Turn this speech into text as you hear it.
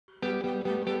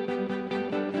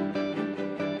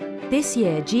This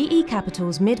year, GE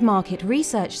Capital's mid-market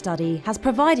research study has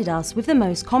provided us with the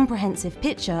most comprehensive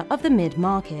picture of the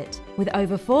mid-market. With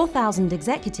over 4,000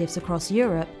 executives across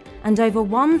Europe and over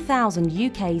 1,000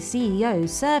 UK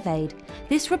CEOs surveyed,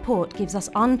 this report gives us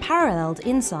unparalleled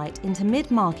insight into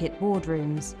mid-market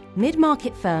boardrooms.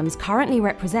 Mid-market firms currently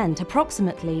represent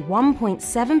approximately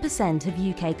 1.7% of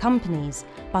UK companies,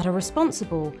 but are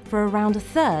responsible for around a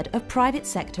third of private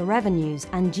sector revenues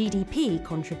and GDP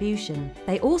contribution.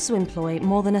 They also employ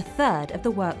more than a third of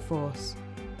the workforce.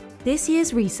 This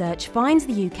year's research finds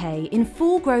the UK in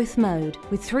full growth mode,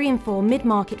 with 3 in 4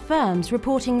 mid-market firms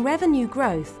reporting revenue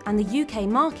growth and the UK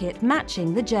market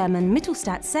matching the German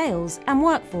Mittelstand sales and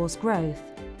workforce growth.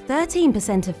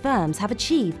 13% of firms have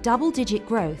achieved double-digit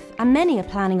growth, and many are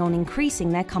planning on increasing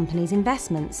their company's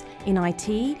investments in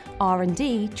IT,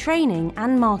 R&D, training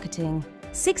and marketing.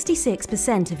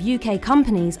 66% of UK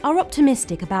companies are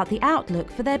optimistic about the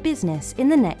outlook for their business in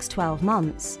the next 12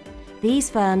 months.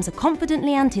 These firms are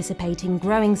confidently anticipating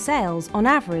growing sales on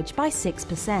average by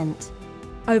 6%.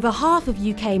 Over half of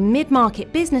UK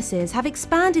mid-market businesses have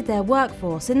expanded their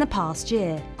workforce in the past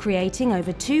year, creating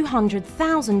over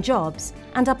 200,000 jobs,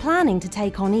 and are planning to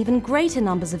take on even greater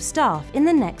numbers of staff in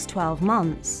the next 12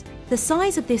 months. The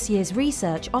size of this year's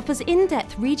research offers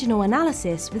in-depth regional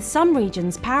analysis, with some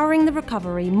regions powering the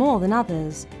recovery more than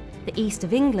others. The East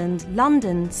of England,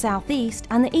 London, South East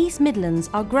and the East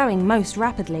Midlands are growing most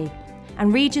rapidly,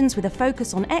 and regions with a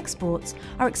focus on exports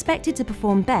are expected to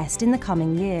perform best in the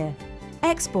coming year.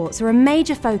 Exports are a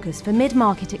major focus for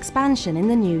mid-market expansion in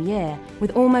the new year,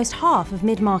 with almost half of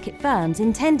mid-market firms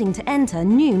intending to enter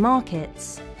new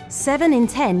markets. 7 in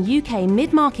 10 UK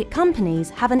mid-market companies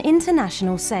have an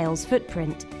international sales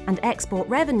footprint, and export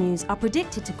revenues are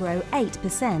predicted to grow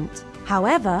 8%.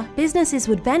 However, businesses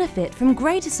would benefit from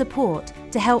greater support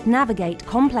to help navigate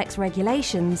complex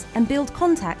regulations and build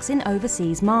contacts in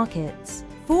overseas markets.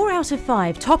 4 out of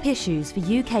 5 top issues for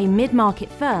UK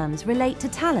mid-market firms relate to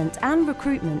talent and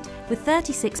recruitment, with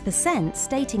 36%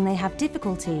 stating they have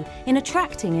difficulty in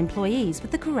attracting employees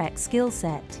with the correct skill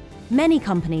set. Many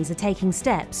companies are taking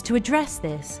steps to address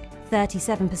this.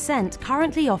 37%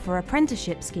 currently offer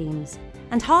apprenticeship schemes,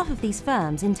 and half of these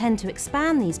firms intend to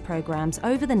expand these programs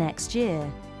over the next year.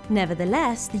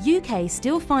 Nevertheless, the UK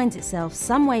still finds itself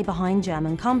some way behind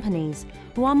German companies,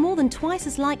 who are more than twice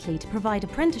as likely to provide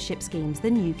apprenticeship schemes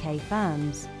than UK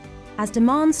firms. As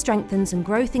demand strengthens and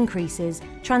growth increases,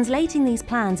 translating these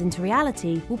plans into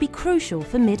reality will be crucial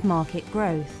for mid-market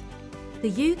growth.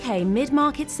 The UK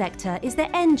mid-market sector is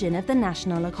the engine of the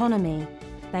national economy.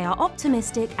 They are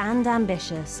optimistic and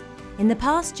ambitious. In the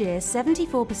past year,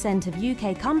 74% of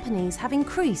UK companies have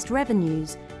increased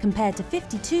revenues, compared to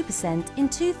 52% in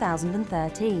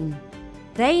 2013.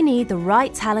 They need the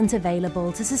right talent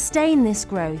available to sustain this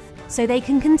growth, so they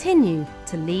can continue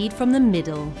to lead from the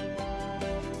middle.